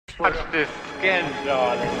Touch the skin,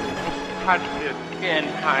 darling. Touch the skin,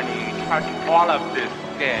 honey. Touch all of the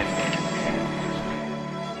skin.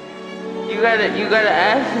 You gotta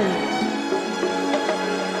ask him.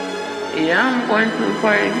 Yeah, I'm going to the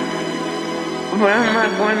party, but I'm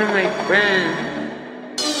not going to make friends.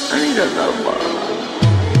 I need a love ball.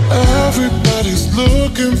 Everybody's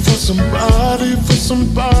looking for somebody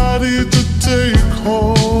to take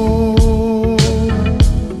home.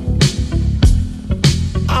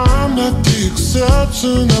 I'm not the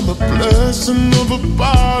exception, I'm a blessing of a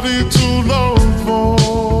body to love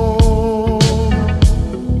on.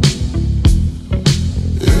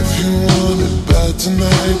 If you want it bad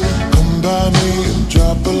tonight, come by me and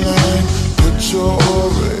drop a line. Put your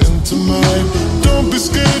aura into mine. Don't be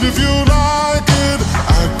scared if you like it.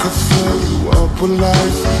 I could fill you up with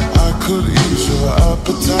life. I could ease your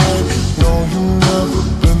appetite. No, you've never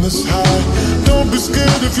been this high. Don't be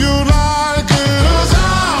scared if you like it. 'Cause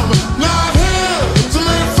I'm not here to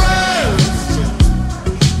make friends.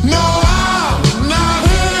 No, I'm not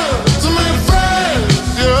here to make friends,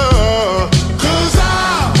 yeah. 'Cause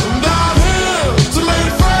I'm not here to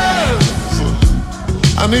make friends.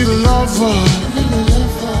 I need a lover.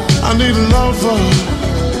 I need a lover.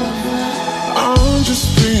 I'm just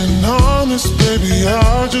being honest, baby.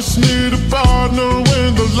 I just need a partner when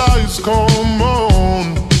the lights come on.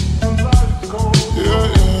 Yeah,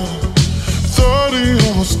 yeah. 30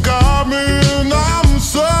 almost got me, and I'm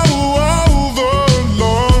so over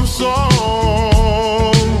love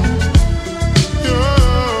song.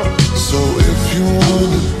 Yeah. So if you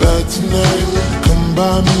want it bad tonight, come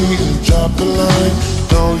by me and drop a line.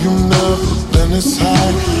 No, you've never been this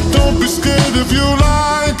high. Don't be scared if you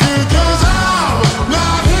like it, 'cause I'm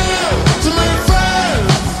not here to make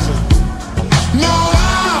friends. No,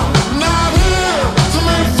 I'm not here to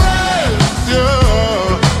make friends, yeah.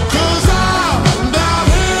 'Cause I'm not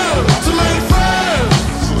here to make friends.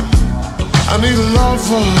 I need a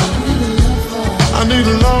lover. I need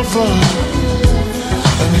a lover.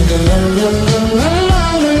 I need a lover.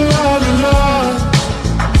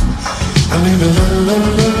 I need a lover.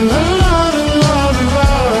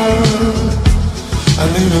 I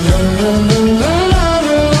need a lover.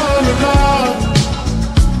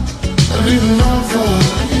 I need a lover.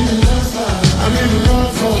 I need a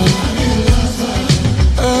lover.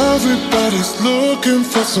 Everybody's looking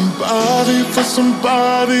for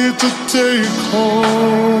somebody to take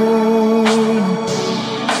home.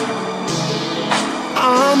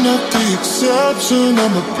 I'm not the exception,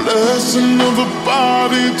 I'm a blessing of a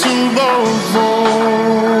body to love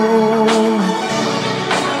on.